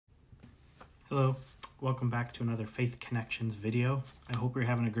Hello, welcome back to another Faith Connections video. I hope you're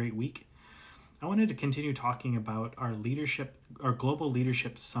having a great week. I wanted to continue talking about our Global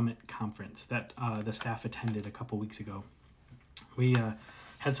Leadership Summit conference that the staff attended a couple weeks ago. We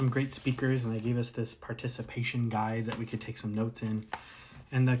had some great speakers and they gave us this participation guide that we could take some notes in.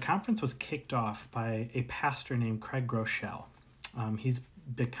 And the conference was kicked off by a pastor named Craig Groeschel. He's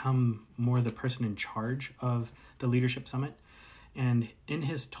become more the person in charge of the Leadership Summit. And in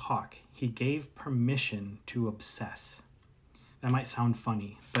his talk, he gave permission to obsess. That might sound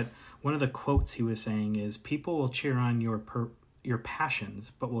funny, but one of the quotes he was saying is, people will cheer on your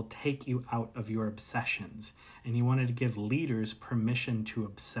passions, but will take you out of your obsessions. And he wanted to give leaders permission to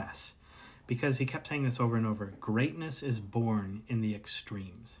obsess, because he kept saying this over and over: greatness is born in the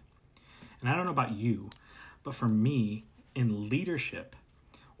extremes. And I don't know about you, but for me, in leadership,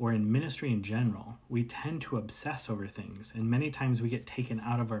 or in ministry in general, we tend to obsess over things, and many times we get taken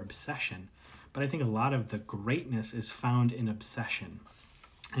out of our obsession. But I think a lot of the greatness is found in obsession.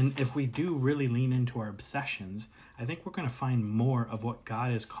 And if we do really lean into our obsessions, I think we're going to find more of what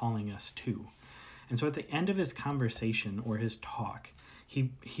God is calling us to. And so at the end of his conversation or his talk,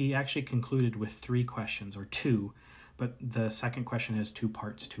 he actually concluded with 3 questions, or 2, but the second question has 2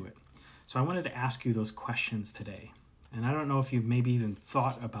 parts to it. So I wanted to ask you those questions today. And I don't know if you've maybe even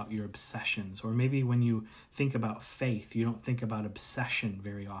thought about your obsessions, or maybe when you think about faith, you don't think about obsession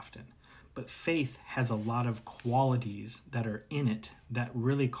very often. But faith has a lot of qualities that are in it that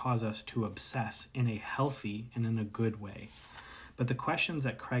really cause us to obsess in a healthy and in a good way. But the questions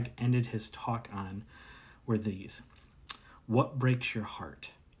that Craig ended his talk on were these. What breaks your heart?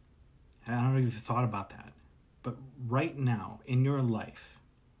 And I don't know if you've thought about that, but right now in your life,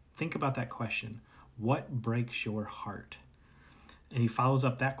 think about that question. What breaks your heart? And he follows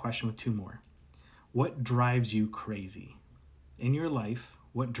up that question with 2 more. What drives you crazy? In your life,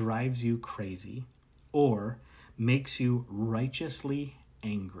 what drives you crazy or makes you righteously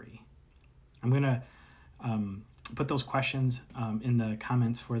angry? I'm going to put those questions in the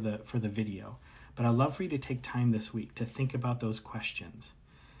comments for the video. But I'd love for you to take time this week to think about those questions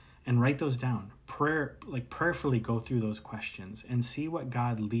and write those down. Prayerfully go through those questions and see what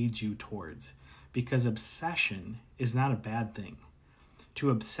God leads you towards. Because obsession is not a bad thing. To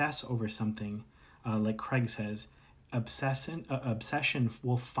obsess over something, like Craig says, obsession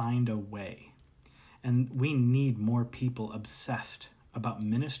will find a way. And we need more people obsessed about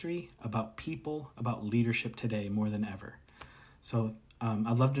ministry, about people, about leadership today more than ever. So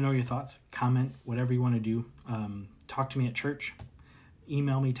I'd love to know your thoughts. Comment, whatever you want to do. Talk to me at church.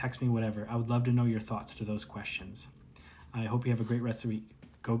 Email me, text me, whatever. I would love to know your thoughts to those questions. I hope you have a great rest of the week.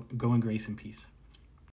 Go in grace and peace.